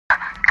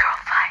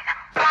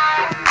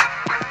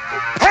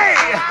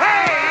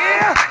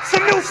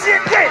new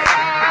shit there.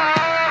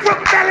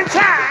 Brooke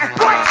Valentine.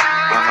 What?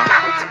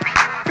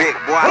 Big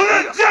boy.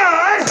 Look,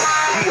 John.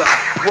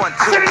 Yeah, 1,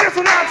 2. Send this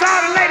one out to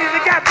all the ladies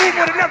that got beef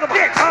with another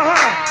bitch.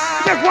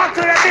 Just walk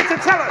to that bitch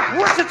and tell her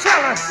what you tell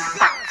her.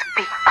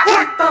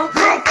 What the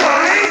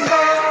Brooklyn?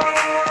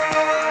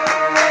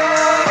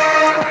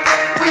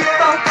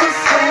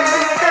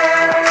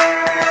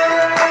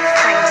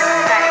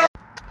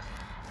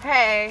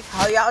 Hey,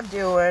 how y'all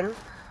doing?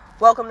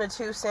 Welcome to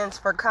 2 Cents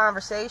for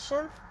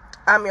Conversation.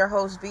 I'm your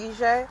host,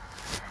 VJ.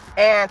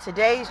 And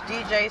today's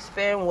DJ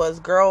spin was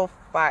Girl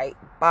Fight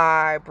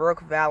by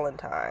Brooke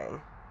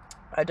Valentine.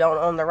 I don't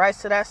own the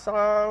rights to that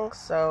song,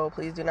 so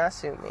please do not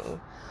sue me.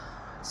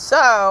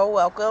 So,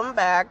 welcome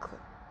back.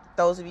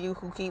 Those of you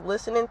who keep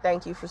listening,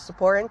 thank you for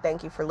supporting.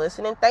 Thank you for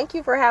listening. Thank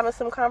you for having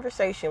some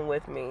conversation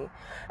with me.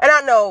 And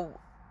I know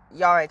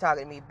y'all ain't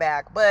talking to me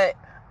back, but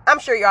I'm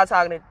sure y'all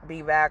talking to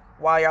me back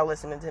while y'all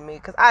listening to me,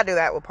 because I do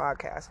that with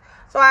podcasts.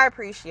 So I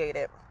appreciate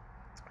it.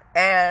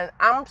 And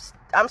I'm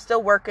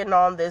still working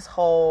on this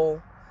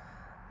whole,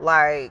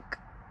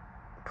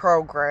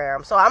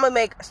 program. So I'm going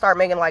to start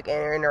making, an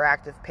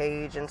interactive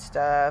page and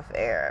stuff.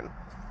 And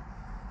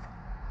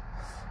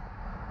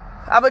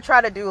I'm going to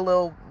try to do a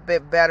little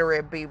bit better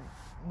and be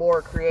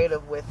more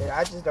creative with it.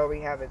 I just don't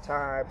be having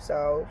time.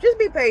 So just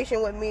be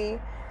patient with me.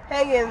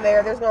 Hang in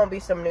there. There's going to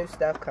be some new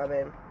stuff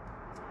coming.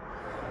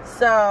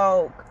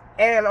 So,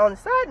 and on the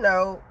side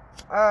note,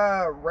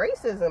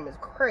 racism is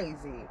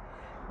crazy,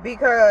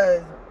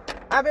 because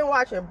I've been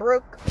watching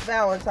Brooke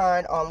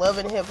Valentine on Love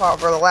and Hip Hop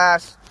for the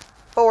last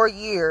 4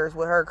 years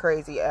with her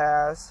crazy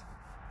ass.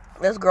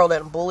 This girl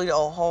that bullied a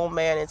whole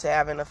man into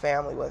having a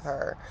family with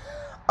her.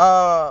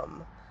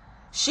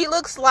 She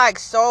looks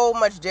so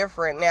much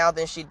different now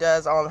than she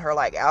does on her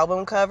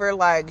album cover.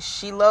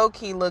 She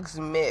low-key looks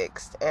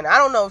mixed. And I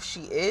don't know if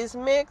she is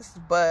mixed,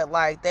 but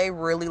they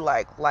really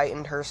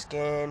lightened her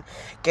skin,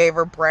 gave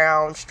her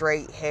brown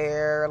straight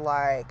hair, and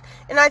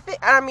I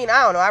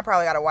don't know, I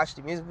probably gotta watch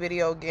the music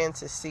video again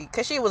to see,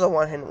 cause she was a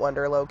one-hit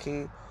wonder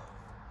low-key.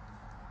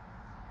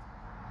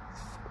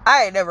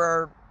 I ain't never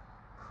heard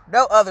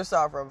no other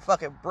song from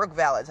fucking Brooke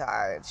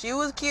Valentine. She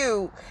was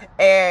cute,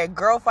 and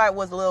Girl Fight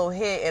was a little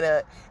hit,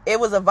 and it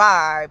was a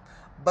vibe,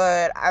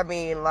 but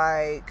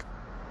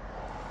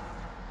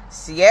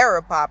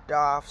Sierra popped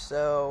off,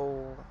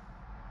 so,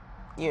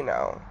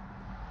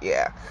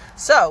 yeah.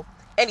 So,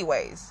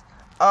 anyways,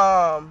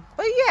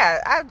 but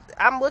yeah,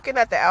 I'm looking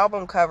at the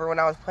album cover when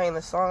I was playing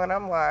the song, and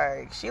I'm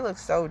like, she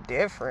looks so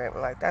different,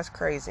 that's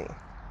crazy.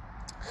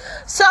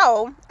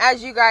 So,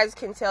 as you guys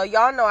can tell,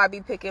 y'all know I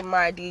be picking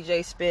my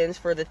DJ spins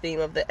for the theme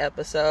of the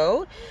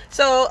episode.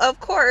 So, of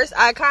course,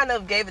 I kind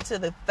of gave it to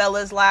the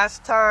fellas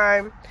last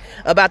time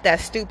about that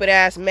stupid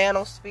ass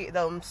manosphere,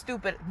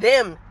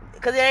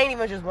 because it ain't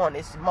even just one,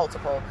 it's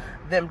multiple,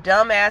 them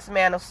dumbass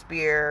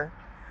manosphere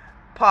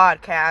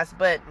podcasts.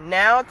 But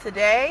now,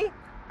 today,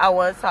 I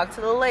want to talk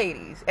to the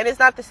ladies. And it's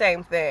not the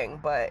same thing,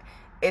 but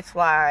it's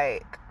a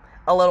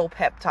little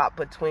pep talk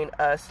between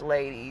us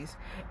ladies.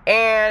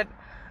 And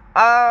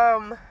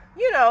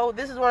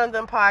this is one of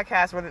them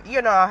podcasts where,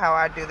 you know how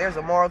I do, there's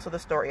a moral to the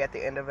story at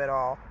the end of it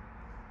all.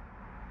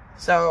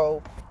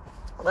 So,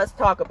 let's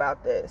talk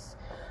about this.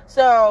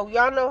 So,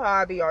 y'all know how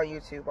I be on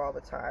YouTube all the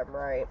time,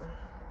 right?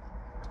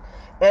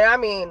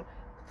 And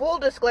full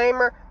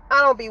disclaimer,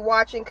 I don't be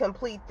watching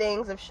complete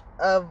things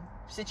of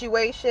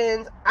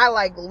situations. I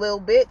like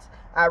little bits.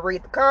 I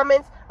read the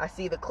comments, I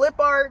see the clip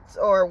arts,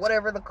 or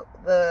whatever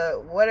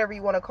the whatever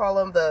you want to call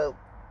them, the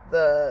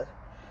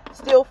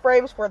still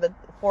frames for the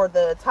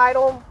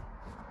title.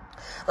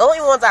 The only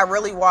ones I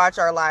really watch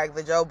are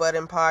the Joe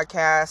Budden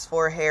podcast,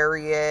 For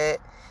Harriet.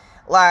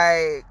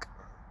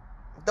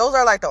 Those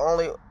are the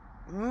only,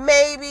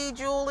 maybe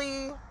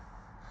Julie.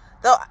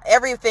 Though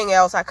everything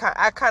else, I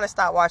kind of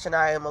stopped watching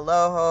I Am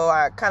Aloho.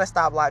 I kind of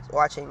stopped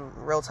watching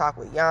Real Talk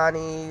with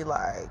Yanni.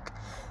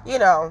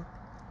 And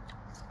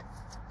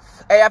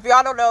if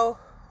y'all don't know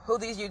who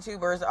these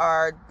YouTubers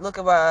are, look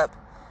them up.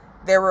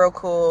 They're real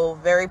cool,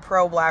 very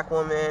pro-black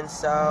women,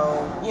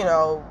 so,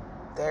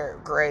 they're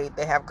great.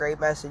 They have great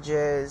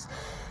messages,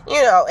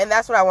 and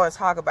that's what I want to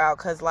talk about,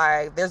 because,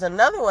 there's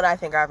another one I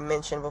think I've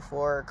mentioned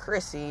before,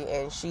 Chrissy,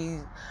 and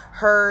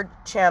her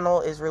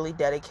channel is really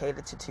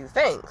dedicated to 2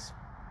 things.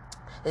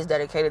 It's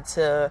dedicated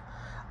to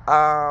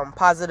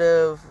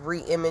positive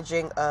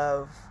re-imaging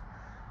of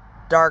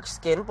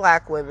dark-skinned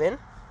black women,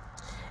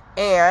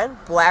 and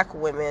black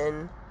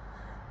women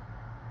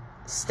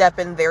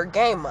stepping their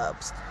game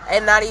ups,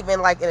 and not even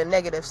in a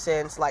negative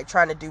sense,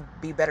 trying to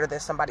be better than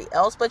somebody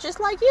else, but just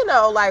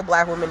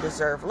black women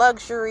deserve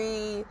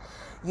luxury,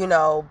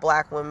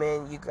 black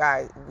women, you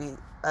guys,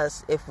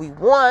 if we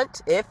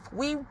want,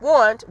 we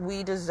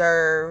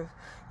deserve,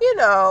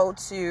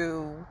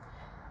 to,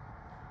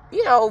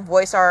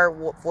 voice our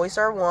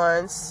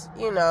wants,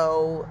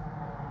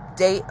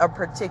 date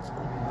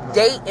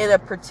in a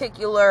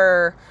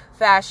particular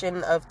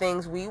fashion of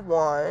things we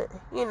want,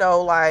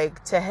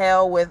 to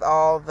hell with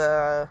all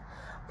the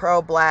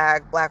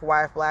pro-black, black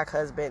wife, black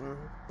husband,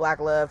 black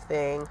love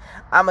thing.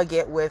 I'm gonna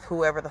get with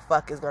whoever the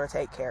fuck is gonna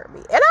take care of me.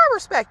 And I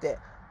respect it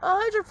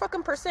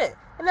 100%,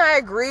 and I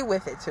agree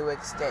with it to an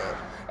extent.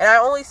 And I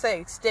only say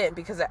extent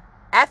because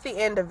at the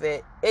end of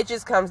it, it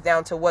just comes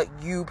down to what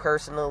you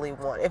personally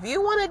want. If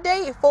you want to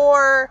date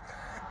for,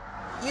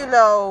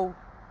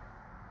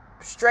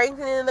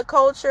 strengthening the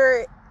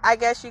culture, I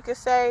guess you could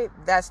say,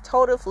 that's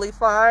totally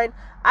fine.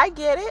 I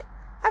get it.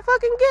 I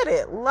fucking get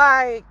it.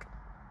 Like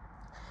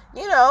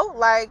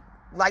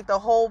the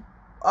whole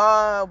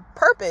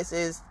purpose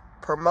is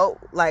promote,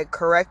 like,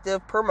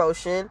 corrective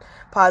promotion,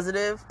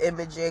 positive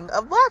imaging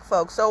of black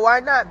folks. So why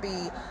not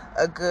be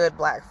a good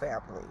black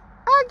family?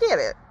 I get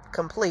it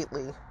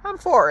completely. I'm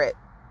for it.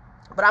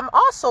 But I'm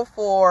also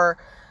for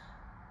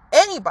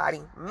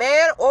anybody,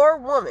 man or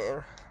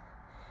woman,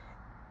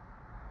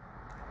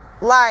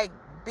 like,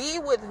 be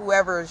with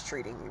whoever is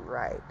treating you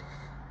right.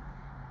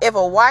 If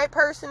a white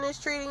person is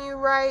treating you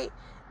right,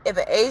 if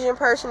an Asian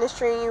person is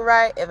treating you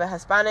right, if a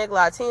Hispanic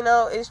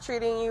Latino is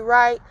treating you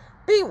right,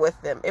 be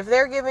with them. If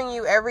they're giving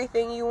you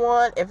everything you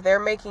want, if they're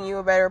making you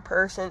a better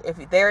person, if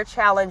they're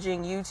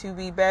challenging you to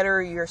be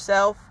better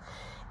yourself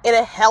in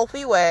a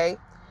healthy way,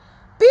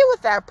 be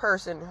with that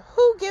person.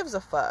 Who gives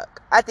a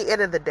fuck at the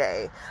end of the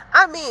day?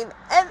 I mean,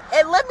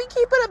 and let me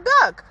keep it a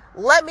buck.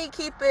 Let me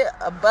keep it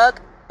a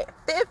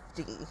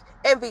 $1.50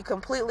 and be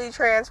completely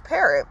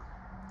transparent.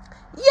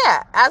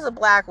 Yeah, as a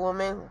black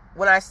woman,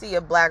 when I see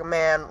a black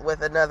man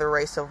with another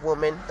race of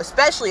woman,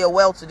 especially a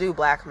well-to-do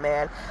black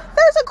man,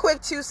 there's a quick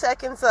 2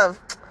 seconds of,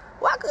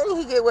 why couldn't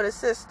he get with a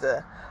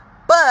sister?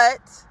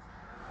 But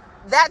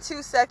that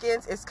 2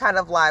 seconds is kind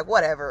of like,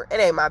 whatever, it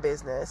ain't my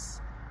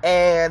business.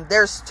 And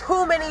there's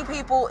too many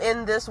people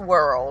in this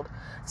world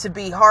to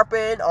be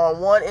harping on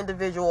one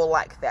individual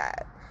like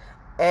that.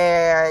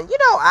 And,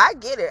 I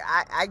get it.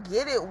 I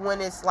get it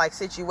when it's like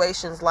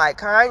situations like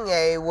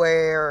Kanye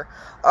where,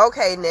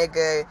 okay,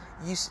 nigga,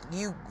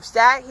 you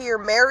sat here,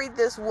 married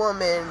this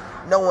woman,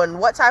 knowing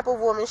what type of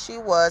woman she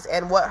was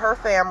and what her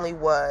family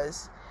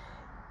was.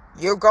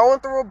 You're going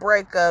through a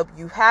breakup,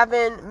 you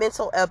having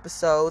mental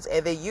episodes,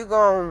 and then you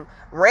gonna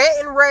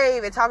rant and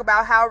rave and talk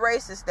about how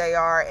racist they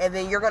are, and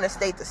then you're gonna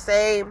state the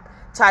same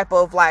type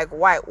of, like,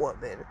 white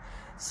woman.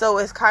 So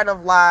it's kind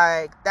of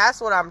like,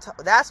 those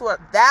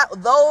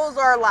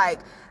are like,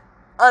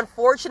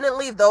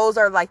 unfortunately, those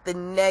are like the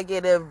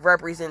negative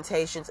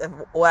representations of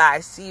what I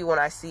see when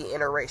I see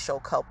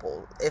interracial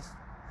couples. If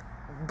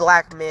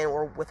black men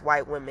or with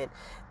white women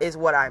is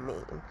what I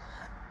mean.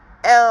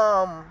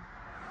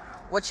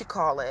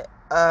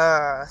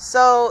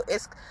 So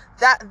it's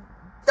that,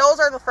 those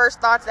are the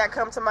first thoughts that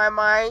come to my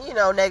mind.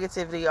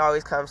 Negativity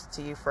always comes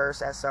to you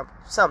first at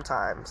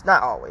sometimes,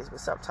 not always, but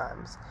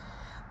sometimes.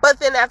 But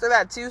then after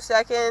that 2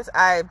 seconds,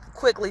 I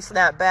quickly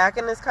snap back,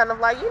 and it's kind of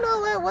like,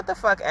 what the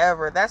fuck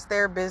ever. That's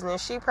their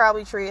business. She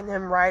probably treating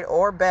him right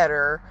or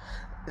better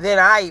than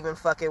I even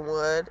fucking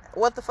would.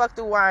 What the fuck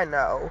do I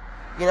know?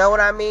 You know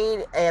what I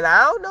mean? And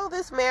I don't know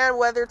this man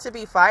whether to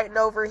be fighting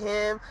over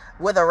him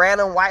with a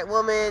random white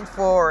woman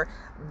for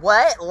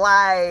what?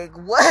 Like,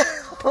 what?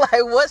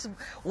 Like,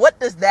 what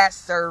does that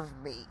serve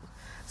me?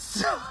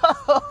 So,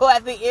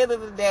 at the end of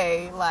the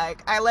day,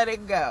 like, I let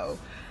it go.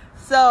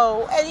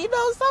 So, and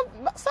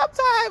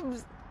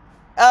sometimes,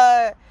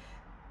 it's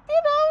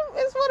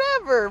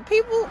whatever.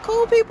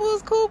 Cool people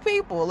is cool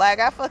people. Like,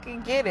 I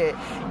fucking get it.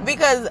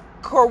 Because,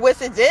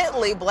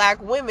 coincidentally,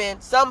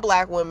 some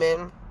black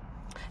women,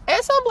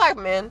 and some black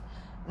men,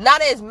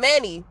 not as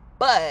many,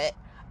 but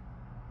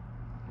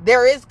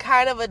there is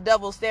kind of a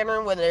double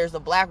standard when there's a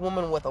black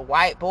woman with a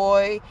white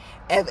boy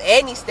of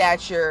any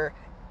stature,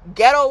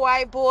 ghetto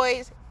white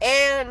boys,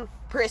 and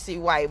prissy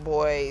white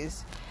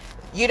boys.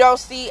 You don't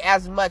see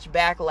as much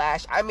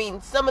backlash. I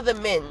mean, some of the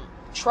men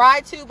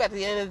try to, but at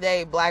the end of the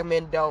day, black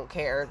men don't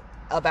care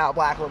about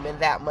black women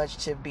that much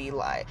to be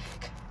like,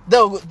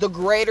 the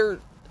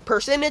greater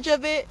percentage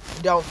of it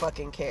don't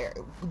fucking care.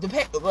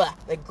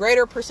 The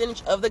greater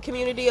percentage of the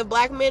community of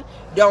black men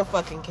don't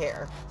fucking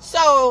care.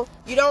 So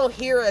you don't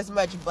hear as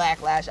much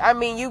backlash. I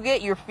mean, you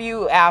get your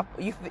few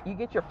you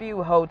get your few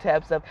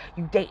hoteps of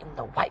you dating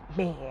the white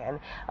man.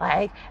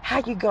 Like,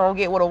 how you gonna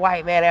get with a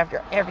white man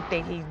after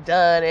everything he's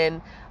done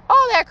and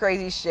all that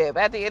crazy shit.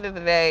 But at the end of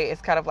the day, it's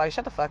kind of like,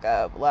 shut the fuck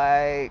up.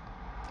 Like,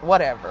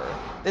 whatever.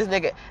 This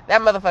nigga,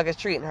 that motherfucker's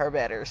treating her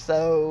better.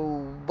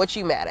 So what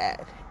you mad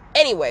at?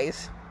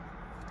 Anyways.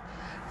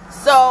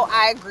 So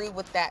I agree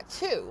with that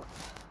too.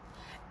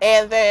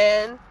 And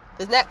then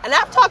and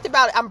I've talked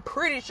about it, I'm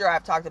pretty sure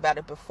I've talked about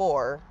it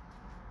before.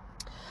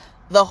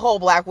 The whole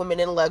black women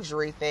in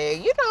luxury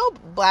thing.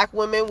 Black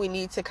women, we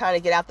need to kind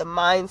of get out the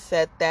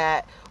mindset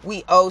that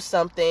we owe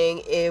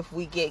something if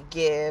we get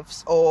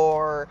gifts,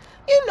 or,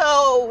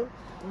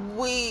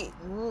 we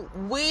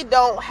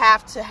don't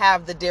have to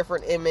have the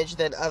different image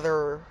than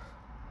other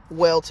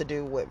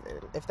well-to-do women,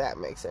 if that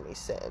makes any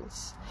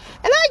sense.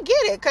 And I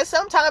get it, because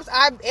sometimes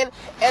and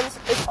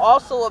it's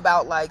also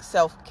about, like,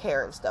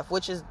 self-care and stuff,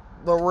 which is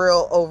the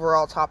real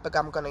overall topic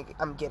I'm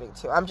getting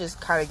to. I'm just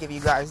kind of giving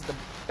you guys the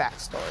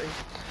backstory,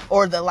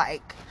 or the,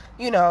 like,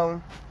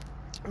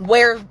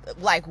 where,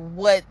 like,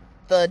 what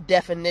the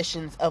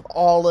definitions of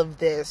all of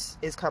this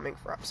is coming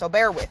from. So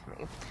bear with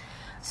me.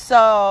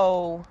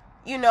 So,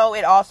 you know,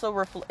 it also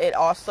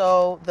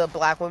the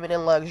Black women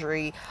in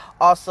luxury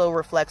also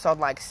reflects on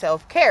like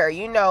self-care.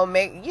 You know,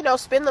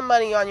 spend the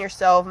money on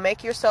yourself,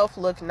 make yourself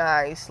look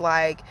nice.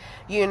 Like,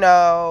 you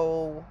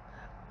know,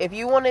 if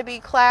you want to be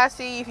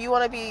classy, if you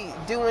want to be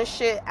doing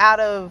shit out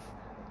of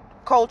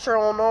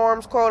cultural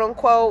norms, quote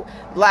unquote,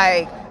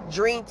 like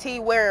drink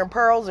tea wearing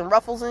pearls and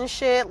ruffles and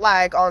shit,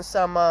 like on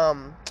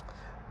some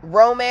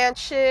romance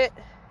shit.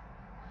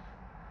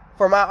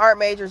 For my art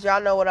majors,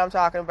 y'all know what I'm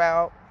talking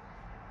about.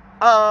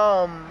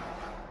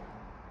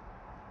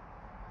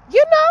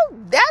 You know,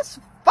 that's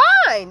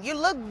fine. You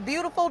look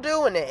beautiful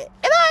doing it.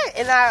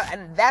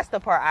 And that's the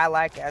part I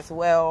like as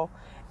well.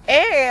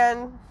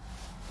 And,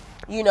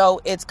 you know,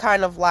 it's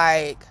kind of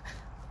like,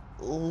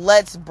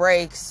 let's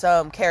break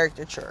some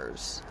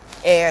caricatures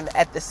and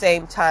at the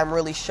same time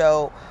really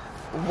show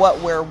what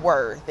we're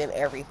worth and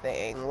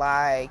everything.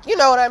 Like, you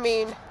know what I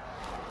mean?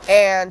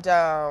 And,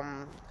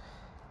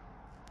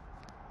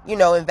 you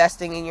know,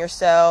 investing in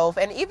yourself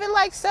and even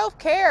like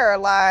self-care,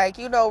 like,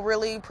 you know,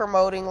 really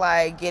promoting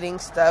like getting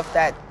stuff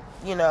that,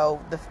 you know,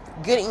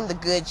 getting the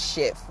good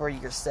shit for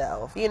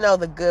yourself, you know,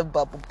 the good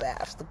bubble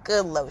baths, the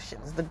good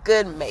lotions, the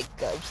good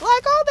makeups,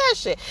 like all that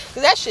shit,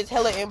 because that shit's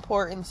hella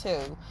important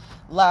too.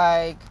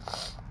 Like,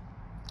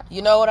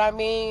 you know what I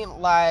mean?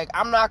 Like,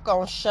 I'm not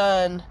gonna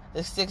shun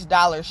the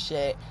 $6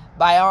 shit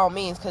by all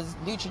means, because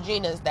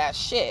Neutrogena's that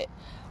shit,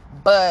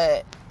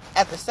 but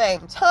at the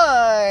same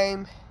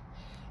time,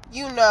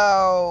 you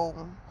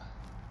know,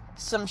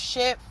 some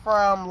shit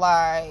from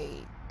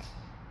like,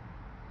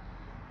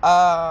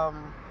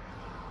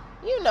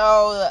 you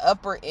know, the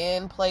upper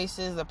end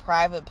places, the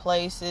private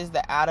places,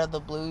 the out of the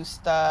blue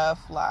stuff,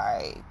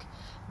 like,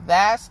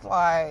 that's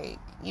like,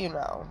 you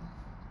know,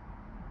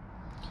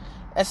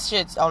 that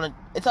shit's on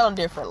a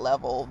different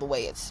level. The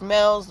way it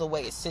smells, the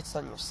way it sits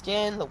on your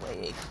skin, the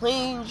way it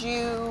cleans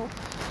you,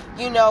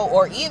 you know,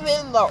 or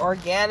even the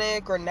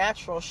organic or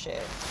natural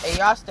shit. Hey,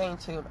 y'all stay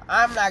tuned.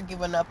 I'm not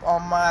giving up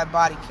on my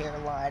body care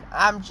line.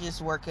 I'm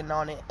just working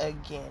on it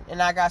again.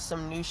 And I got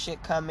some new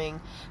shit coming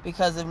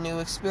because of new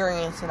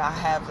experience that I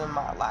have in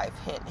my life.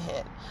 Hint,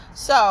 hint.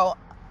 So,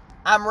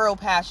 I'm real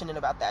passionate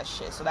about that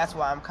shit. So that's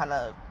why I'm kind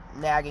of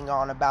nagging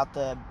on about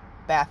the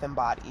bath and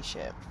body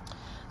shit.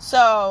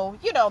 So,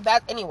 you know,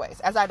 that, anyways,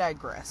 as I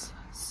digress.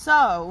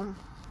 So,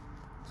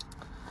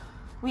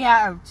 we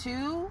have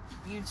two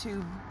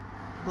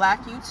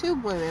Black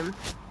YouTube women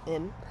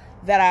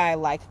that I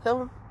like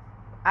the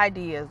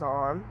ideas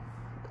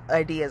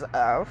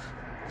of,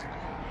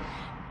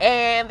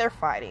 and they're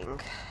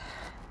fighting.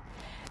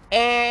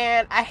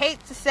 And I hate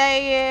to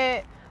say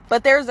it,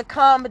 but there's a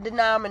common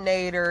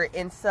denominator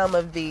in some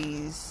of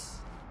these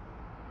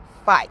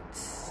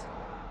fights.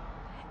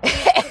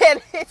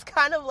 And it's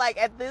kind of like,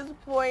 at this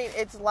point,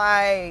 it's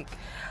like,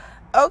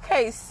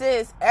 okay,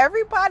 sis,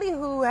 everybody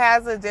who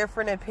has a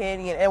different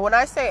opinion, and when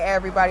I say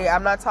everybody,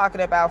 I'm not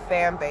talking about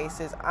fan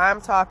bases,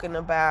 I'm talking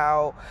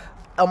about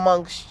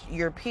amongst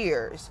your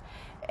peers.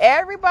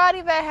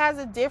 Everybody that has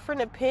a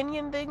different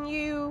opinion than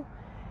you,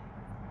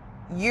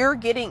 you're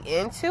getting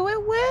into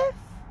it with,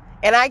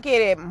 and I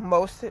get it,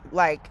 most,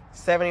 like,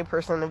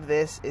 70% of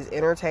this is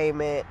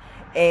entertainment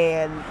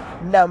and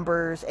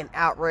numbers and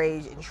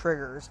outrage and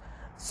triggers.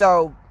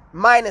 So,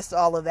 minus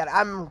all of that,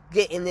 I'm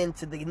getting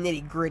into the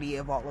nitty gritty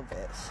of all of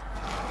this.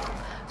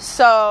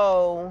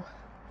 So,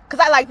 because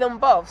I like them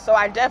both. So,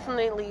 I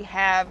definitely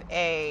have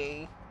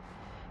a,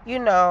 you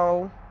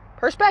know,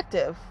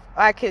 perspective.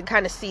 I can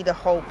kind of see the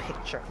whole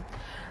picture.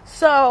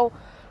 So,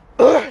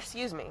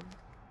 excuse me.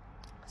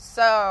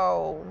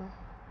 So,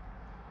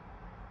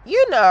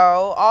 you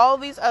know, all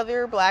these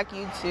other Black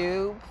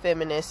YouTube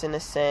feminists, in a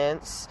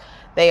sense,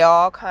 they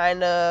all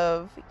kind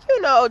of,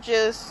 you know,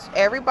 just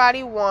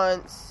everybody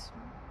wants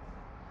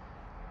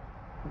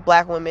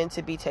Black women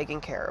to be taken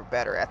care of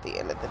better at the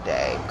end of the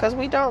day. Because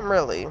we don't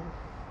really.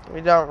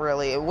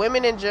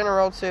 Women in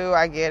general, too,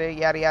 I get it,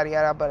 yada, yada,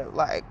 yada. But,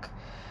 like,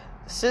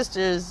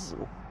 sisters,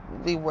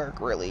 we work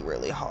really,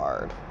 really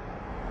hard.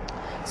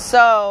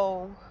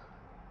 So,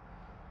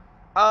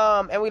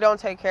 and we don't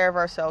take care of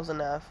ourselves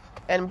enough.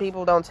 And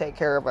people don't take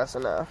care of us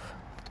enough.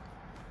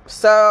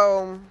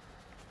 So,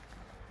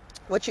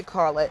 what you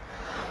call it?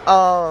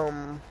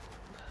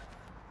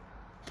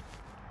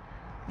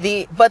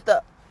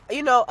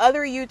 You know,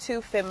 other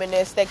YouTube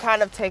feminists, they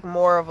kind of take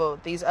more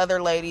of these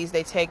other ladies,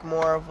 they take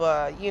more of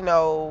a, you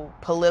know,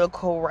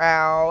 political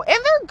route. And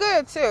they're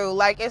good, too.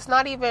 Like, it's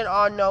not even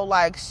on no,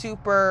 like,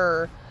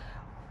 super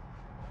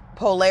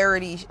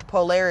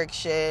polaric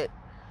shit.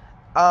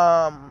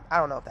 I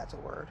don't know if that's a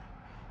word.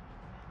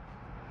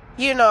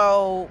 You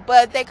know,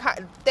 but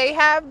they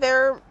have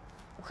their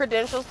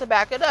credentials to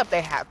back it up.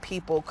 They have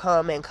people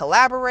come and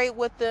collaborate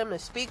with them and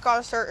speak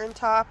on certain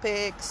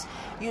topics.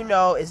 You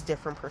know, it's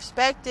different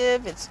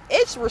perspective.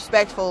 It's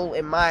respectful,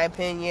 in my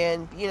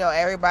opinion. You know,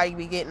 everybody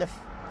be getting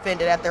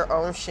offended at their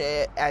own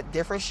shit, at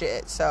different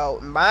shit. So,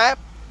 my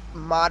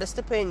modest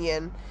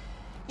opinion,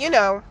 you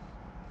know,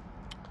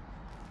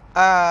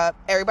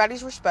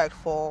 Everybody's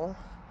respectful.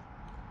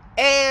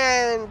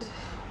 And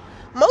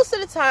most of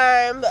the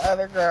time, the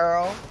other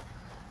girl,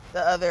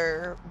 the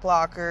other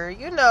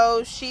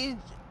blogger, she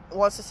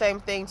wants the same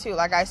thing too.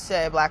 Like I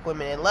said, black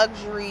women in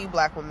luxury,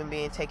 black women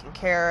being taken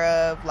care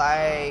of,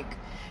 like,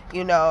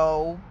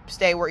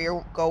 stay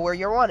go where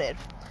you're wanted.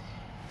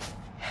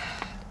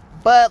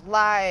 But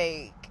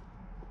like,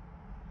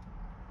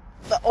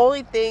 the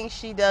only thing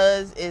she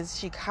does is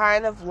she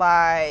kind of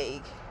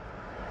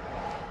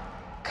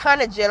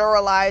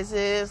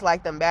generalizes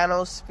like the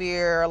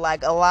manosphere.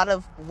 Like, a lot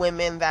of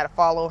women that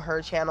follow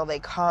her channel, they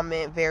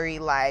comment very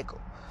like,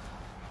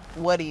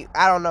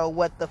 I don't know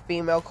what the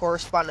female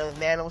correspondent of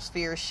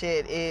manosphere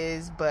shit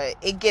is, but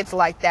it gets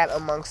like that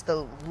amongst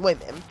the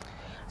women.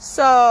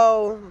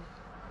 So,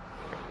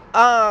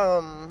 and I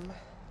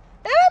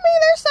mean,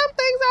 there's some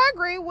things I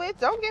agree with.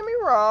 Don't get me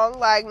wrong.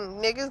 Like,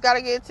 niggas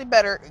gotta get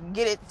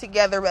it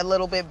together a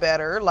little bit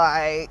better.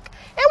 Like,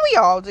 and we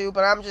all do,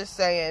 but I'm just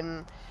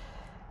saying,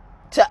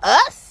 to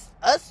us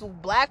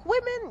black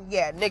women,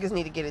 yeah, niggas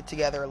need to get it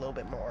together a little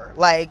bit more.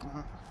 Like,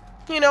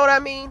 you know what I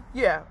mean?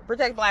 Yeah,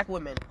 protect black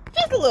women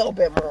just a little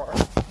bit more.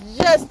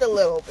 Just a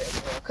little bit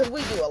more. Because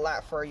we do a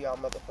lot for y'all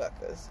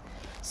motherfuckers.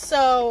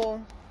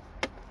 So,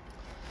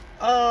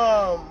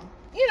 I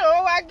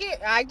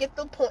get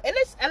the point.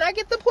 And I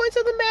get the points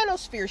of the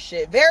manosphere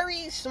shit.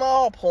 Very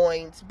small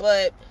points,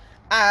 but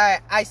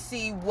I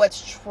see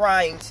what's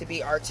trying to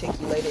be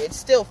articulated. It's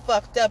still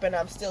fucked up, and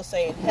I'm still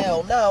saying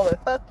hell no and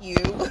fuck you.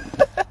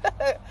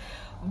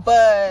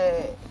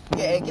 But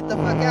yeah, get the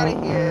fuck out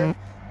of here.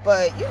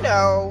 But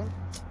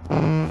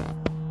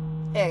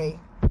hey,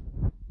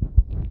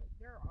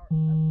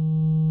 the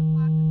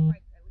clock is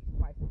right at least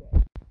twice a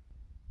day.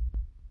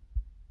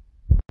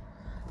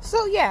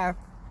 So yeah,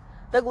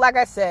 like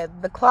I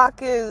said, the clock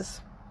is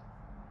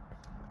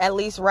at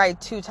least right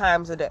 2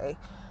 times a day.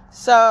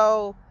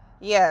 So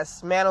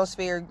yes,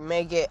 manosphere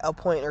may get a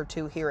point or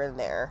two here and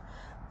there.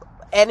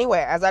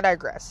 Anyway, as I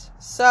digress.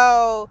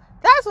 So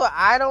that's what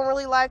I don't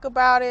really like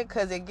about it,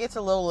 because it gets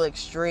a little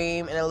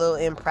extreme and a little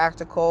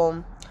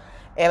impractical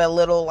and a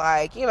little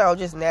like,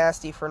 just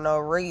nasty for no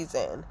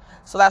reason.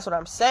 So that's what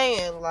I'm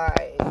saying.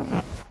 Like,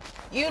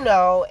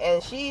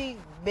 and she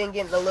been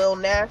getting a little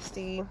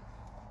nasty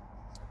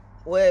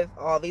with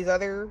all these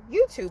other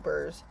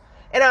YouTubers.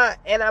 And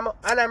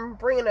I'm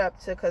bringing it up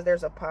to, because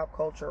there's a pop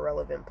culture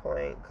relevant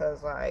point,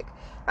 because like,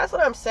 that's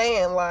what I'm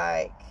saying.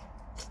 Like,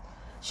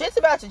 shit's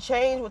about to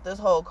change with this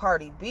whole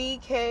Cardi B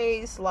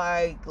case.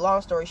 Like,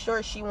 long story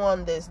short, she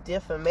won this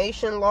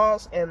defamation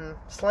and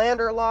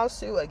slander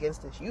lawsuit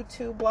against this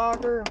YouTube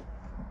blogger.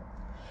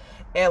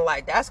 And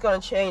like, that's gonna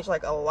change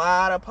like a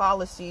lot of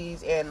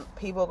policies, and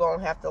people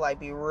gonna have to like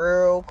be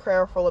real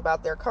careful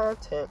about their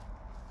content.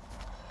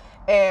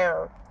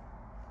 And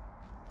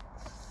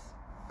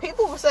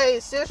people will say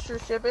it's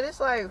censorship, and it's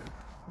like,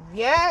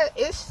 yeah,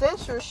 it's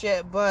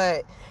censorship,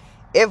 but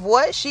if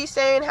what she's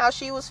saying, how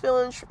she was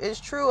feeling is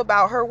true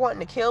about her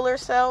wanting to kill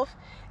herself,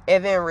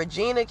 and then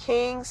Regina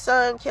King's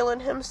son killing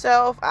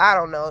himself, I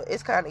don't know.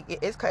 It's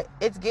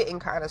getting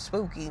kind of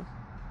spooky.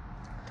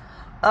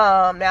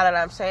 Now that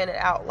I'm saying it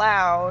out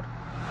loud,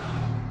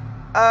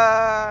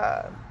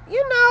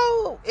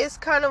 it's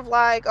kind of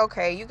like,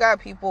 okay, you got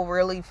people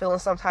really feeling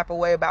some type of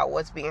way about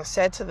what's being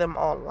said to them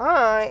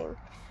online,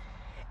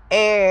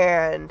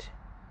 and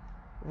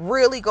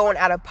really going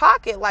out of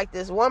pocket, like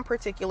this one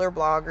particular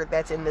blogger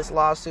that's in this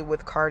lawsuit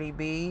with Cardi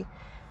B.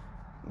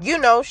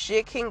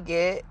 Shit can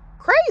get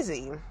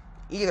crazy.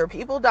 Either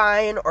people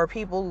dying or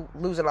people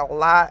losing a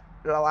lot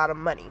of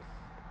money.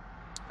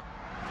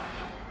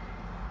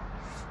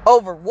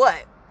 Over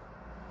what?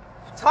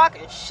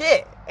 Talking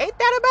shit. Ain't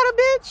that about a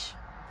bitch?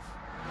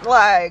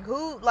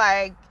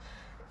 Like,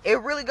 it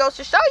really goes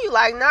to show you,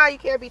 like, nah, you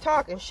can't be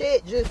talking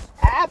shit just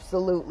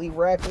absolutely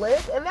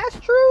reckless. And that's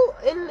true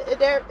in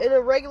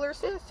a regular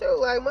sense too.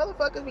 Like,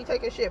 motherfuckers be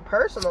taking shit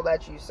personal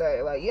that you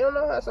say. Like, you don't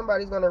know how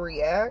somebody's gonna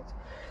react.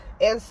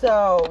 And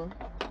so,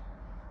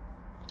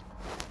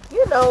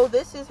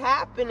 this is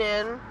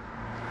happening,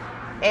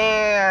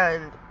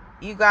 and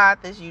you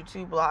got this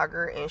YouTube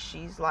blogger, and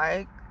she's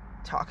like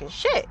talking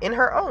shit in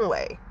her own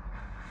way,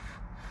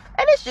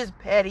 and it's just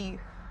petty.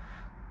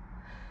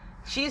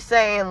 She's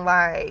saying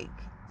like,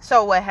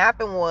 so what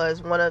happened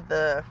was, one of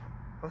the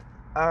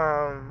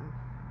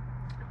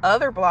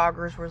other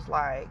bloggers was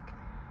like,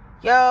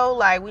 yo,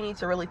 like, we need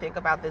to really think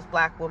about this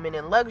black woman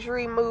in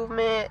luxury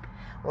movement.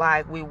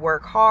 Like, we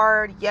work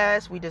hard,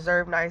 yes, we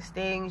deserve nice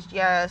things,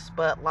 yes,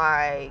 but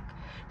like,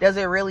 does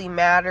it really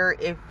matter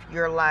if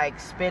you're like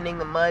spending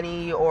the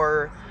money,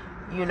 or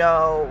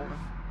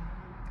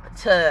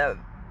to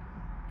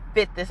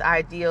fit this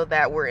ideal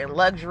that we're in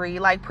luxury?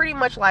 Like, pretty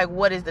much like,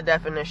 what is the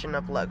definition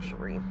of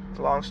luxury?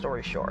 Long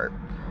story short.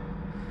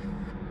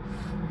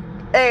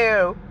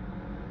 And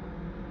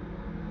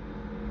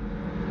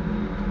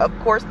of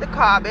course the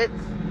comments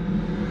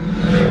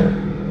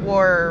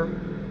were,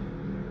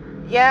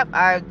 yep,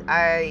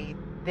 I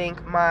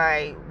think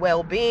my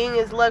well-being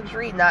is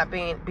luxury, not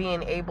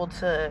being able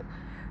to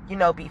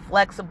be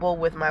flexible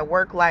with my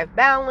work-life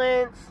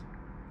balance.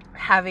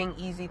 having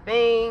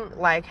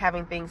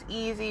having things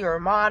easy or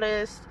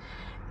modest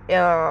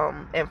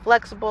and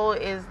flexible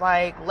is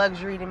like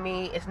luxury to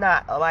me. It's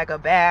not like a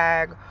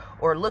bag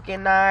or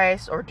looking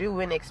nice or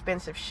doing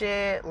expensive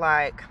shit,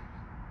 like,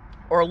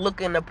 or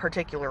looking a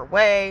particular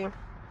way.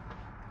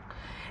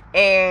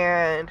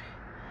 And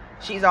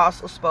she's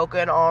also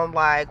spoken on,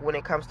 like, when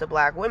it comes to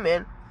black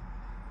women,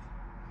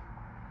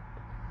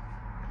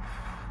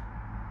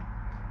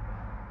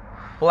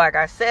 like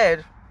I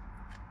said,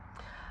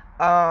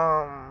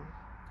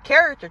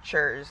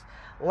 caricatures,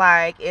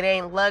 like, it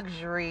ain't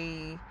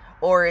luxury,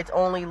 or it's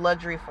only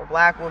luxury for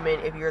black women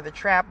if you're the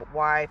trap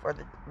wife, or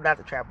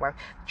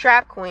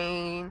trap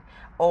queen,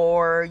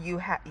 or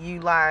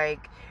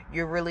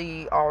you're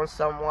really on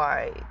some,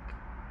 like,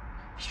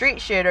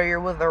 street shit, or you're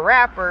with a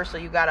rapper, so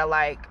you gotta,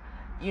 like,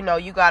 you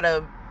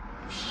gotta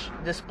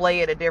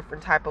display it a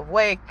different type of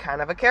way,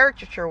 kind of a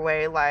caricature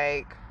way,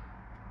 like,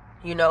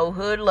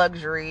 hood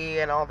luxury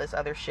and all this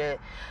other shit.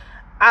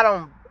 I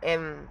don't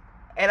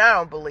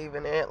believe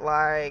in it.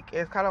 Like,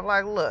 it's kind of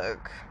like,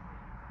 look,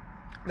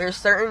 there's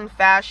certain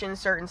fashion,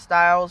 certain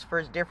styles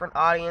for different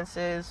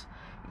audiences.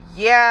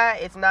 Yeah,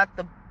 it's not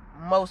the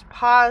most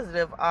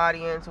positive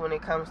audience when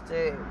it comes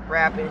to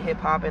rap and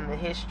hip-hop and the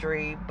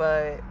history,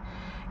 but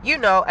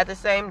at the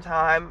same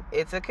time,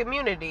 it's a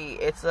community.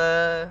 It's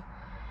a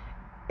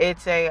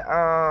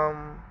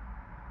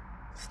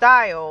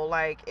style,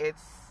 like,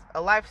 it's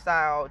a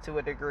lifestyle to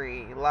a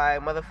degree.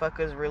 Like,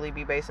 motherfuckers really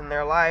be basing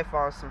their life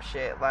on some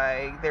shit.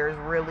 Like, there's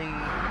really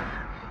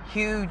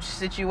huge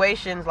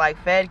situations like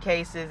Fed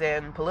cases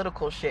and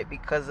political shit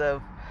because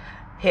of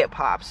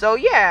hip-hop. So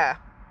yeah,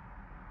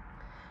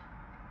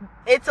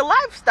 it's a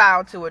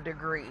lifestyle to a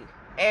degree.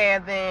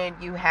 And then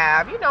you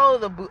have,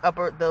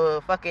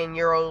 the fucking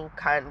Euro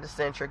kind of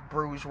centric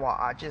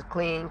bourgeois, just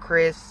clean,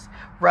 crisp,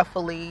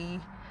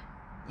 ruffly,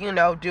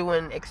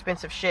 doing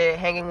expensive shit,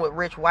 hanging with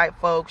rich white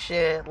folks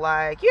shit,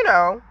 like,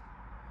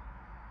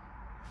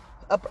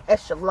 upper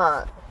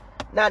echelon,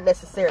 not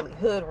necessarily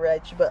hood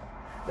rich, but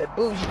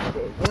bougie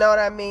shit. You know what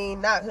I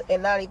mean? Not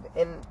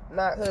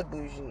hood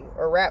bougie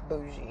or rap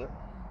bougie.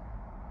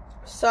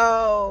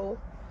 So,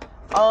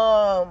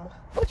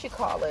 what you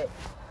call it?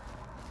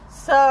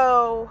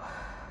 So,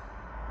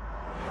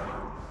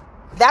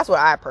 that's what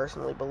I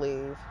personally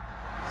believe.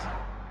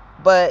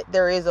 But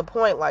there is a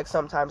point, like,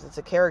 sometimes it's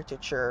a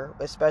caricature,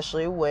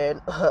 especially when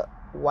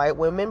white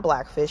women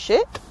blackfish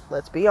it,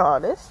 let's be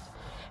honest.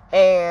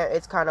 And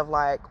it's kind of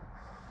like,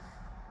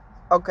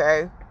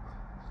 okay,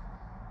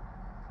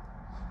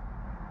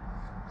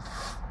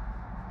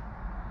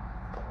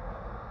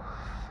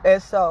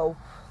 and so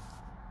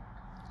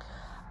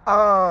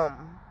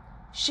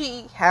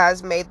she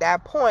has made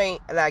that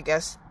point, and I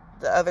guess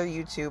the other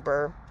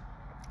YouTuber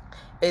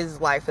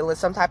is, like, feeling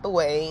some type of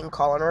way and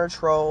calling her a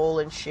troll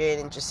and shit,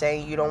 and just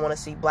saying you don't want to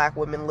see black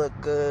women look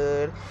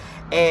good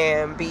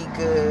and be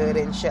good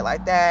and shit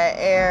like that,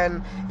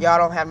 and y'all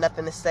don't have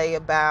nothing to say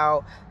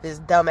about this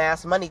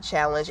dumbass money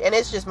challenge. And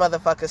it's just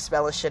motherfuckers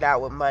spelling shit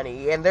out with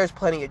money, and there's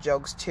plenty of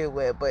jokes to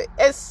it, but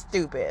it's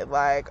stupid.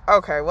 Like,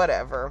 okay,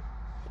 whatever.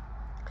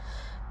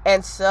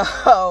 And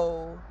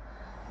so,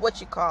 what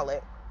you call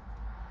it?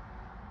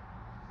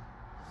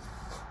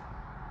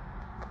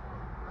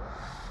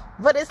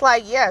 But it's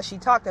like, yeah, she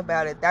talked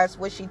about it. That's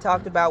what she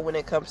talked about when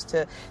it comes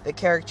to the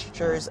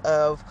caricatures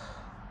of,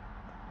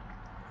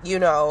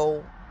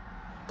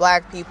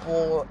 black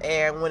people,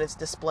 and when it's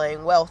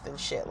displaying wealth and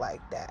shit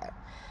like that.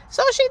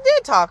 So she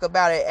did talk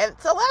about it. And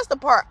so that's the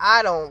part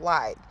I don't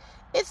like.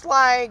 It's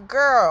like,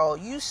 girl,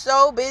 you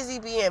so busy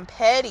being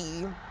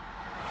petty.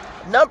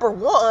 Number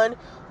one,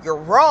 you're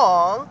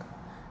wrong.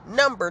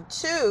 Number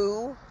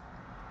two,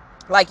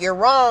 like, you're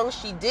wrong.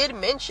 She did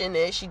mention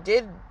it. She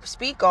did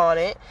speak on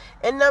it.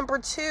 And number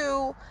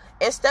two,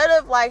 instead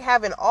of, like,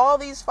 having all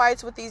these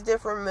fights with these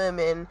different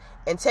women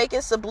and taking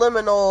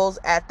subliminals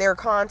at their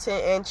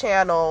content and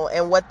channel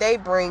and what they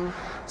bring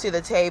to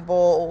the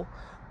table,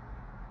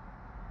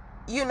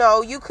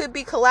 you could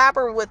be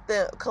collaborating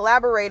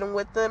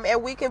with them,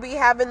 and we can be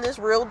having this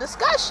real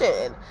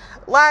discussion.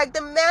 Like, the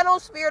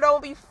manosphere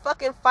don't be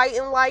fucking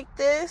fighting like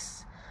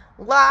this.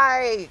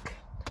 Like,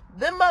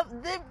 these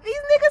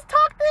niggas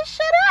talk this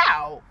shit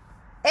out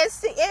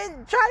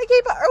and try to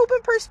keep an open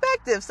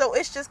perspective. So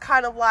it's just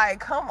kind of like,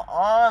 come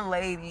on,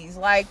 ladies,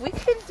 like, we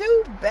can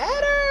do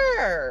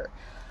better.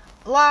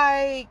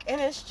 Like, and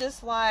it's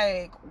just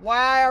like,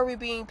 why are we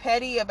being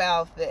petty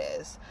about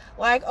this?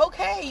 Like,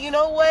 okay, you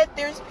know what?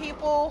 There's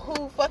people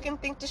who fucking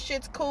think this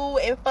shit's cool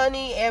and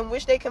funny and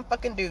wish they can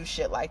fucking do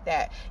shit like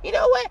that. You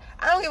know what?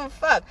 I don't give a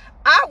fuck.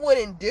 I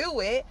wouldn't do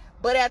it,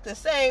 but at the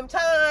same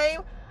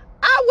time,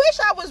 I wish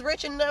I was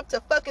rich enough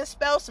to fucking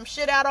spell some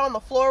shit out on the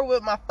floor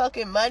with my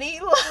fucking money.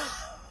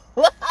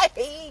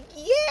 Like,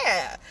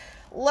 yeah.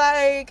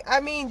 Like, I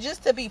mean,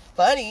 just to be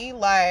funny,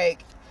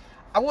 like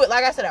I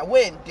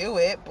wouldn't do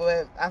it,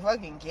 but I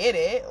fucking get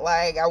it.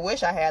 Like, I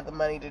wish I had the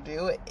money to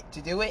do it,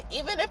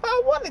 even if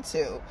I wanted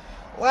to.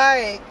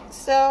 Like,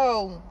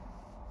 so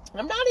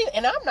I'm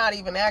not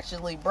even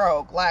actually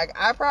broke. Like,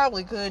 I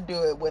probably could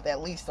do it with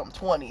at least some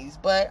 20s,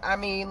 but I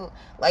mean,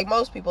 like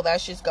most people,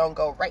 that's just gonna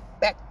go right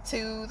back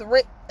to the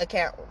rent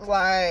account.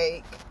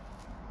 Like,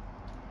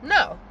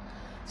 no.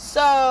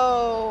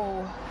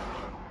 So,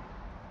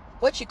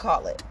 what you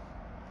call it?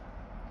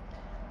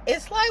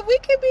 It's like, we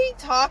could be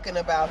talking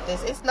about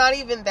this. It's not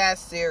even that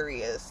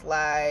serious.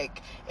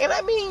 Like, and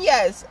I mean,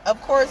 yes, of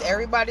course,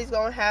 everybody's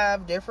gonna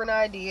have different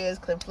ideas,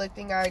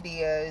 conflicting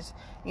ideas.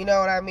 You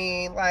know what I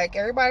mean? Like,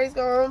 everybody's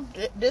gonna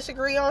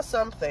disagree on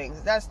some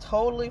things. That's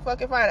totally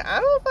fucking fine. I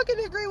don't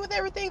fucking agree with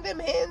everything them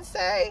hens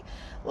say.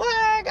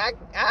 Like,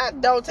 I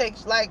don't take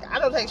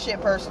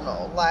shit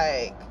personal.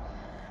 Like,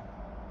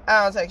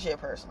 I don't take shit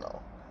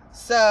personal.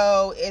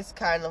 So, it's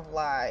kind of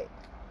like,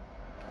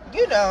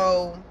 you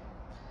know,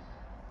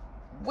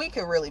 we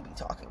could really be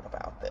talking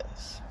about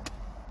this.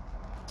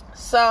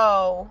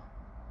 So,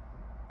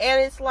 and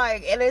it's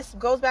like, and it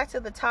goes back to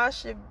the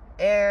Tasha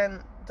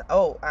and,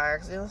 I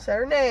accidentally said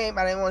her name.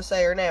 I didn't want to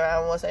say her name. I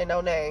don't want to say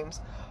no names.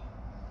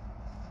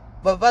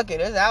 But fuck it,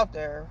 it's out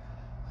there.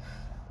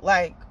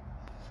 Like,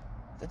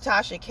 the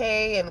Tasha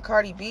K and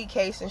Cardi B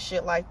case and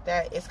shit like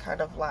that, it's kind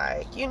of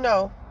like, you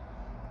know,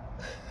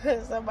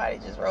 somebody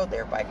just rode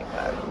their bike in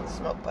my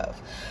smoke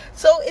puff.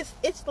 So,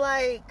 it's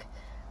like,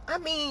 I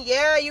mean,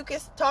 yeah, you can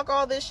talk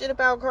all this shit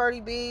about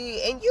Cardi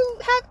B, and you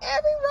have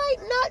every right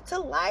not to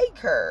like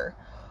her.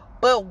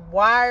 But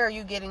why are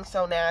you getting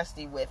so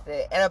nasty with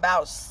it? And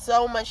about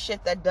so much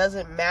shit that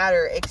doesn't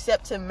matter,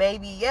 except to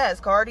maybe, yes,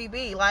 Cardi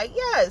B. Like,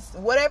 yes,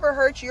 whatever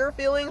hurts your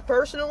feelings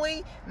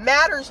personally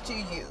matters to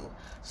you.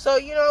 So,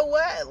 you know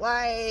what?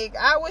 Like,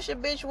 I wish a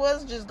bitch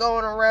was just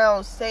going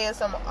around saying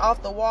some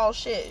off the wall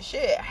shit.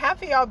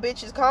 Half of y'all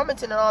bitches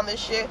commenting on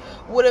this shit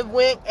would have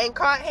went and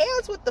caught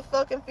hands with the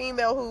fucking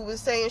female who was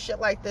saying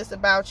shit like this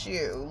about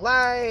you.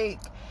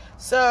 Like,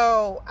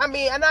 so, I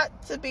mean, and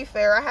not to be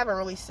fair, I haven't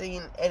really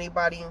seen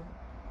anybody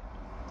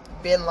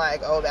been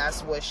like, oh,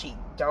 that's what she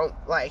don't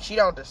like. She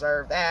don't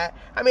deserve that.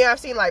 I mean, I've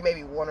seen like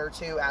maybe one or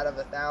two out of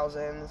the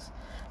thousands.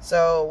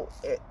 So,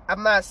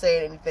 I'm not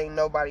saying anything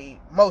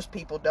most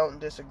people don't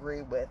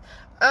disagree with.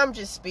 I'm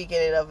just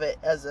speaking of it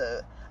as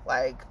a,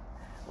 like,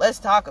 let's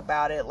talk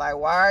about it. Like,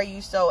 why are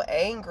you so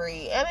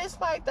angry? And it's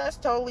like, that's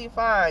totally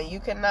fine.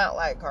 You cannot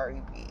like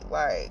Cardi B.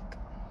 Like,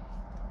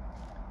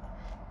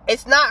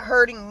 it's not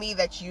hurting me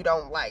that you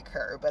don't like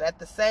her. But at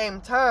the same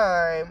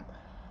time,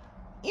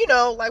 you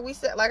know, like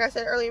I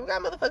said earlier, we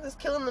got motherfuckers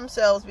killing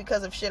themselves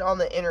because of shit on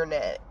the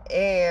internet.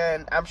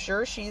 And I'm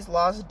sure she's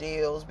lost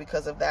deals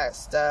because of that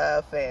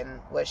stuff and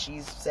what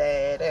she's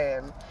said.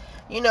 And,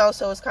 you know,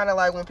 so it's kind of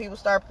like when people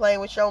start playing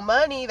with your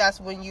money, that's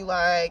when you,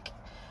 like,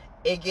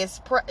 it gets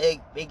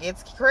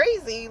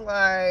crazy.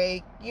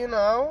 Like, you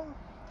know.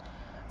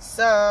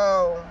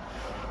 So,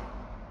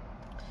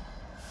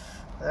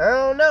 I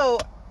don't know.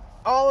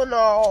 All in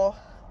all,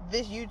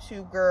 this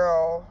YouTube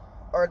girl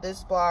or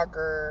this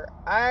blogger,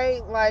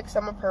 I like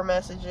some of her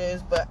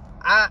messages, but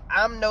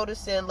I'm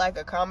noticing like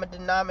a common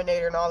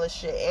denominator and all this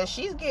shit, and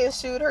she's getting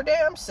sued her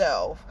damn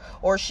self,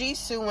 or she's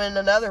suing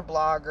another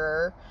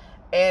blogger,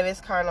 and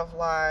it's kind of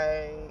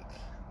like,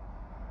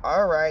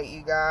 alright,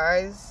 you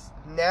guys,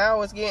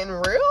 now it's getting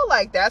real.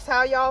 Like, that's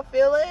how y'all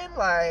feeling?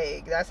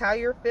 Like, that's how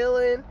you're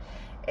feeling?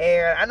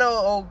 And I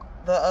know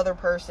the other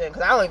person,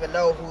 because I don't even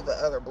know who the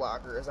other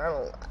blogger is.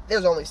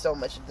 There's only so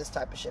much of this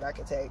type of shit I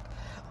can take.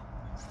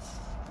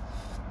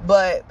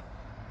 But,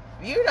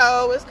 you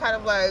know, it's kind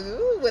of like,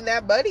 ooh, when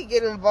that buddy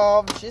get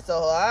involved, shit's a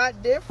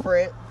lot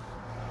different.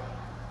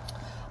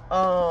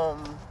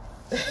 And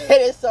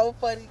it's so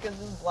funny because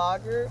this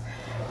blogger,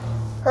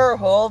 her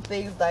whole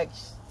thing's like,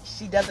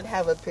 she doesn't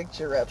have a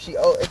picture up.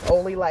 It's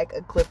only like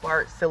a clip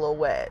art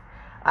silhouette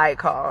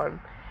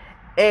icon.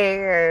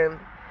 And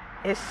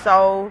it's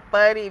so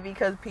funny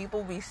because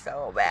people be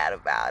so mad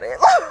about it.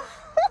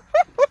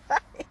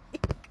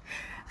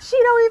 She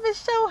don't even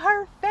show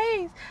her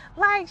face.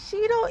 Like,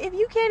 if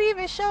you can't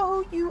even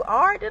show who you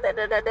are,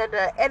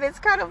 and it's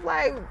kind of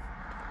like,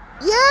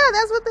 yeah,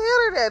 that's what the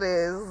internet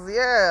is.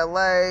 Yeah,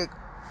 like,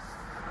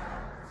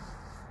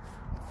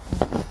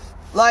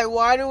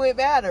 why do it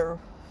matter?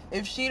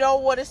 If she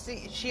don't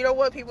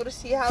want people to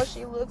see how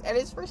she looks, and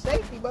it's for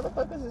safety,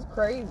 motherfuckers is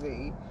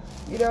crazy.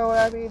 You know what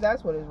I mean?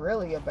 That's what it's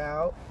really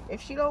about.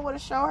 If she don't want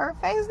to show her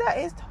face, that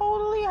is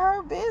totally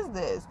her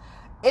business.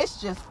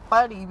 It's just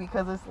funny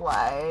because it's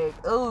like,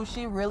 oh,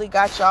 she really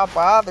got y'all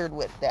bothered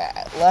with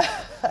that.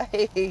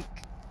 Like, and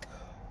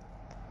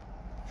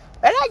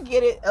I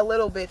get it a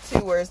little bit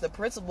too, where it's the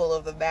principle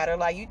of the matter.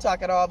 Like, you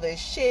talking all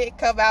this shit,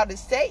 come out and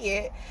say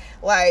it.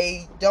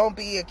 Like, don't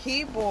be a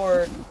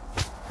keyboard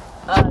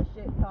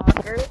shit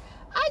talker.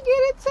 I get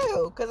it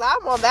too, because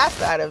I'm on that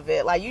side of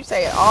it. Like, you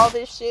saying all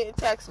this shit in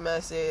text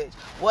message.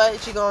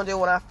 What you gonna do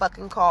when I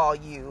fucking call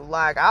you?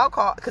 Like, I'll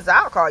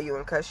call you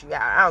and cuss you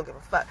out. I don't give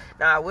a fuck.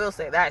 Now, I will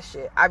say that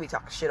shit. I be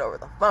talking shit over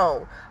the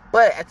phone.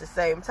 But at the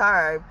same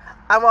time,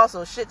 I'm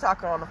also shit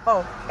talking on the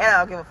phone, and I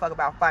don't give a fuck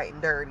about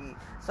fighting dirty.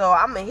 So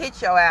I'm gonna hit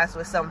your ass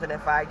with something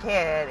if I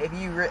can. If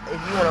you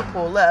want to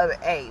pull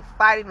up, hey,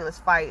 fighting is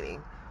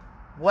fighting.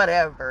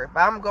 whatever. If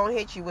I'm gonna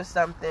hit you with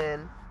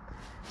something,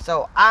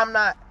 so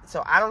I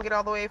don't get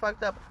all the way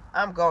fucked up,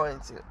 I'm going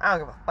to. I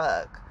don't give a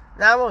fuck.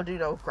 Now, I won't do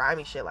no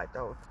grimy shit like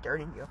throw dirt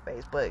in your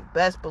face, but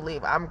best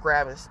believe I'm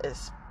grabbing,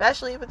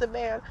 especially if it's a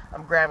man,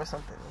 I'm grabbing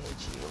something to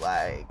hit you.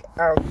 Like,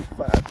 I don't give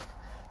a fuck.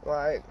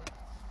 Like,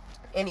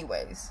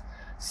 anyways,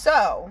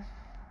 so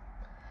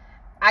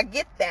I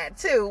get that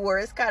too, where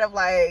it's kind of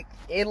like,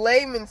 in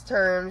layman's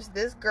terms,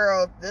 this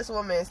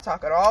woman is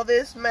talking all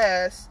this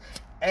mess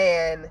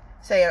and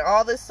saying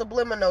all this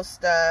subliminal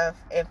stuff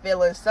and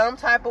feeling some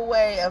type of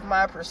way of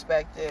my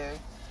perspective,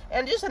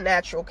 and just a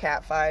natural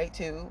cat fight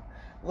too.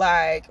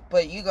 Like,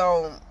 but you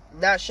gonna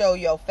not show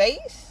your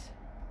face?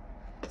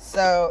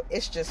 So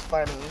it's just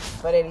funny.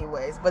 But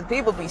anyways, but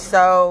people be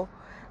so,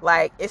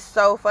 like, it's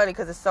so funny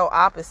because it's so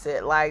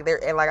opposite. Like,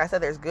 and like I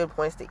said, there's good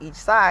points to each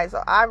side.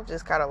 So I'm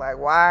just kind of like,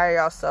 why are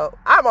y'all so,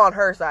 I'm on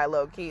her side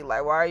low key.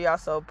 Like, why are y'all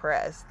so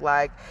pressed?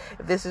 Like,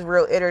 if this is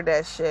real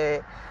internet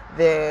shit,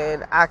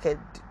 then I could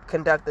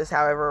conduct this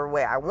however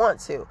way I want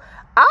to.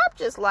 I'm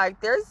just like,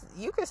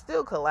 you can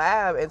still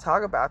collab and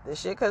talk about this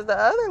shit, because the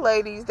other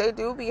ladies, they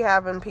do be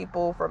having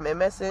people from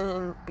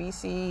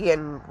MSNBC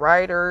and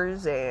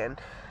writers and,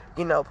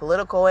 you know,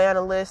 political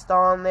analysts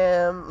on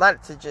them.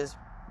 Not to just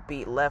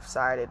be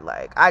left-sided,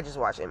 like, I just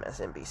watch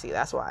MSNBC,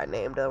 that's why I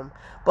named them.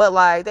 But,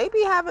 like, they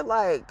be having,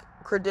 like,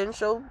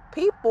 credentialed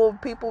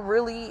people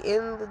really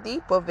in the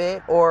deep of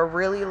it, or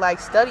really, like,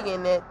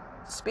 studying it,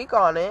 speak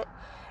on it,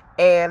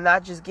 and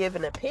not just give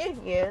an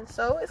opinion.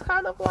 So it's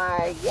kind of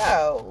like,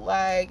 yo,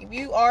 like, if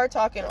you are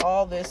talking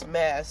all this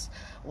mess,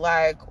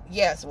 like,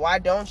 yes, why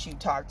don't you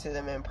talk to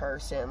them in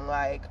person?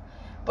 Like,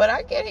 but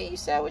I get it, you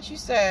said what you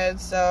said,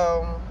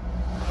 so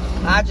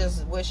I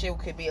just wish it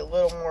could be a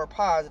little more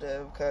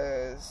positive,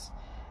 because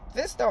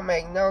this don't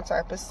make no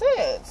type of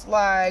sense.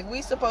 Like,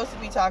 we supposed to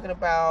be talking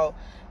about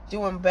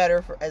doing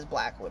better as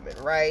black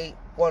women, right?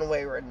 One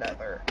way or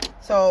another.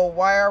 So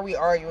why are we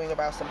arguing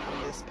about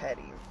something this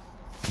petty?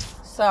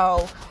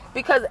 So,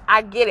 because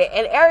I get it,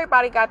 and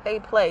everybody got their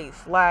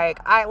place. Like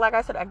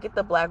I said, I get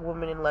the black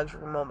woman in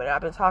luxury moment.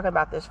 I've been talking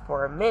about this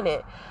for a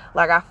minute.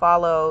 Like, I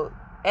follow,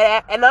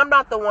 and I'm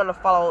not the one to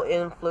follow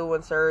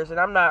influencers, and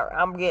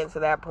I'm getting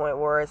to that point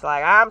where it's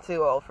like, I'm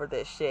too old for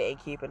this shit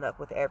and keeping up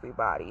with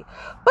everybody.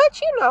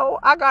 But, you know,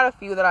 I got a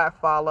few that I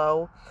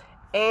follow,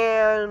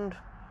 and,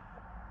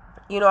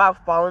 you know, I've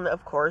followed,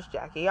 of course,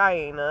 Jackie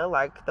Aina,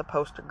 like the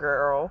poster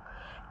girl.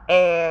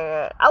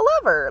 And I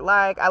love her.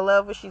 Like, I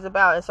love what she's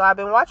about. And so I've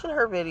been watching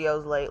her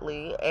videos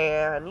lately.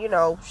 And, you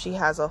know, she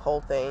has a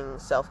whole thing,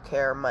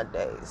 Self-Care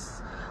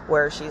Mondays,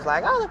 where she's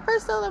like, oh, the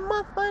first of the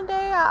month Monday,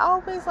 I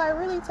always, like,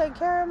 really take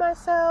care of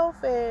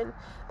myself and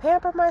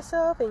pamper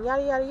myself and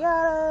yada, yada,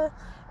 yada,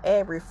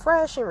 and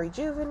refresh and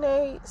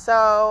rejuvenate.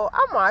 So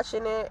I'm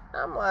watching it.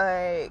 I'm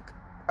like,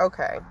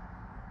 okay,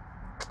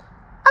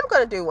 I'm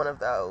going to do one of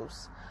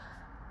those.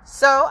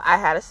 So I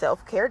had a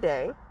self-care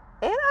day.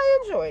 And I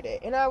enjoyed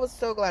it. And I was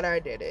so glad I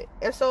did it.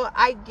 And so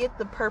I get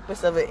the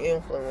purpose of an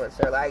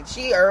influencer. Like,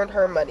 she earned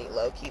her money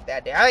low-key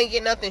that day. I ain't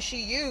get nothing she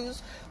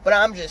used. But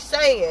I'm just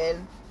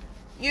saying,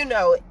 you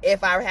know,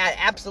 if I had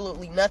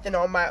absolutely nothing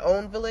on my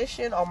own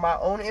volition, on my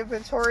own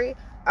inventory,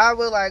 I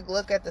would, like,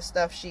 look at the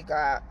stuff she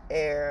got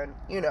and,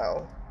 you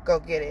know,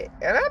 go get it.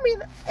 And I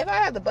mean, if I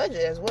had the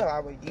budget as well, I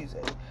would use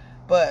it.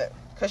 But,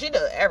 because she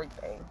does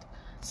everything.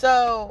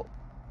 So,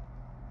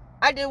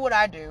 I did what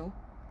I do.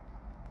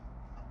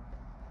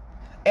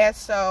 And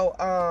so,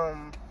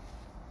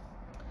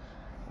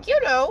 you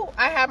know,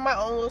 I had my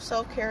own little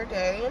self-care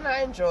day, and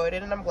I enjoyed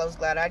it, and I'm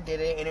glad I did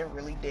it, and it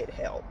really did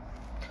help.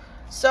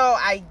 So,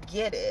 I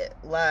get it.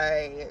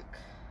 Like,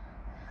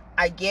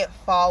 I get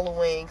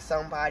following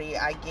somebody.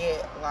 I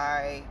get,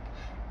 like,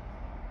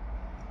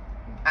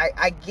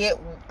 I get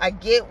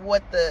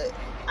what the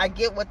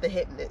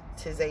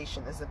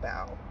hypnotization is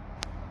about.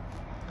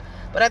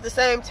 But at the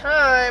same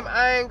time,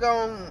 I ain't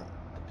gonna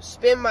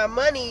spend my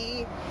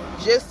money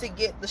just to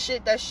get the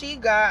shit that she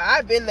got.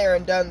 I've been there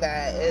and done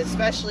that,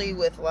 especially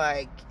with,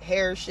 like,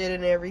 hair shit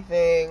and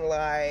everything.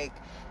 Like,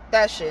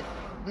 that shit,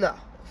 no,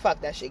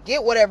 fuck that shit.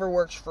 Get whatever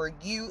works for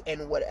you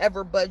and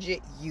whatever budget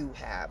you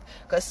have,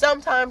 because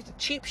sometimes the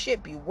cheap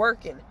shit be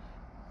working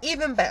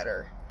even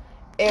better.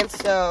 And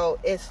so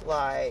it's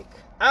like,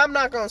 I'm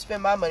not gonna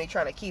spend my money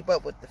trying to keep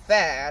up with the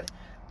fad,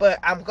 but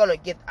I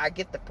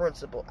get the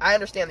principle. I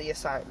understand the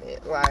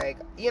assignment, like,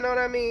 you know what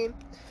I mean?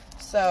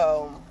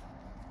 So,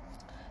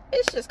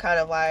 it's just kind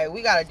of like,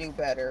 we gotta do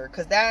better,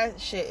 because that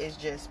shit is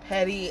just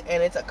petty,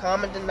 and it's a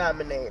common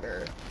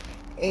denominator.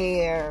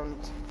 And,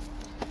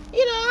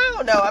 you know, I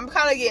don't know, I'm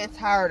kind of getting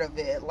tired of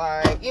it.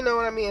 Like, you know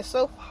what I mean? It's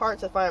so hard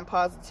to find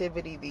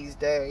positivity these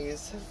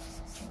days.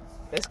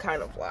 It's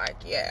kind of like,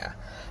 yeah.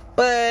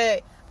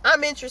 But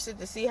I'm interested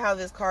to see how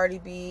this Cardi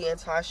B and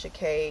Tasha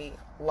K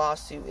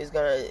lawsuit is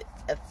gonna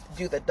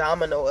do the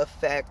domino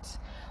effect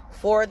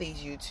for these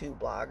YouTube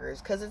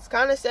bloggers, because it's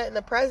kind of setting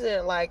the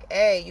precedent, like,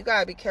 hey, you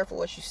gotta be careful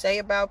what you say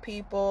about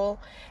people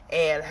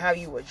and how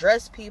you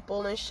address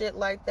people and shit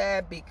like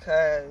that,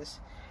 because,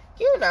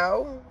 you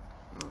know,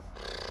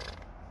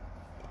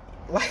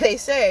 like they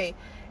say,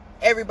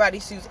 everybody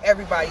sues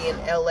everybody in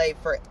LA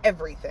for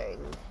everything.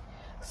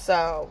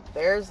 So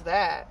there's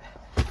that.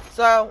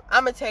 So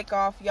I'm gonna take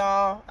off,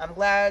 y'all. I'm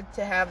glad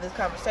to have this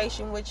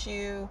conversation with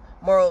you.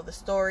 Moral of the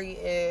story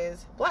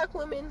is black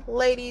women,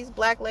 ladies,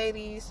 black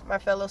ladies, my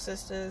fellow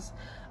sisters,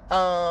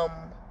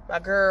 my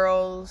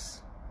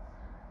girls,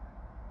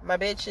 my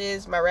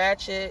bitches, my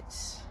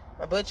ratchets,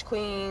 my butch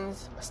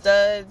queens, my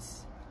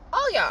studs,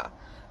 all y'all.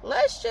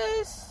 Let's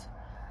just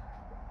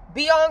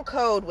be on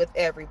code with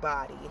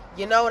everybody.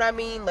 You know what I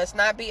mean? Let's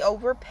not be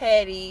over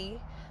petty.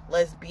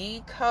 Let's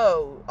be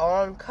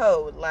on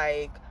code.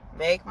 Like,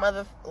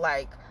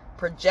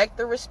 project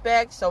the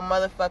respect so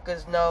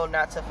motherfuckers know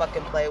not to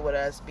fucking play with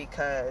us,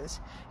 because,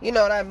 you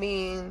know what I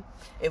mean?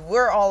 If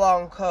we're all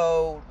on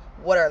code,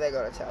 what are they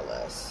gonna tell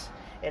us?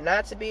 And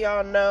not to be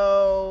on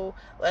no,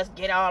 let's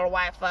get all the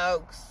white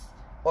folks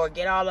or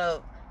get all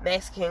the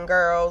Mexican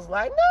girls.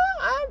 Like,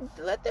 no, I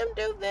let them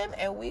do them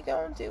and we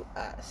gonna do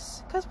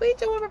us, because we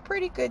doing a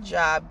pretty good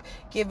job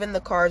given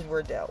the cards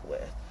we're dealt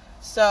with.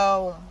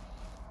 So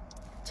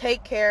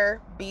take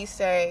care, be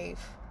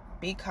safe,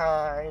 be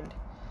kind.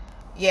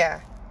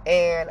 Yeah,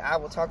 and I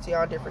will talk to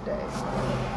y'all on different days.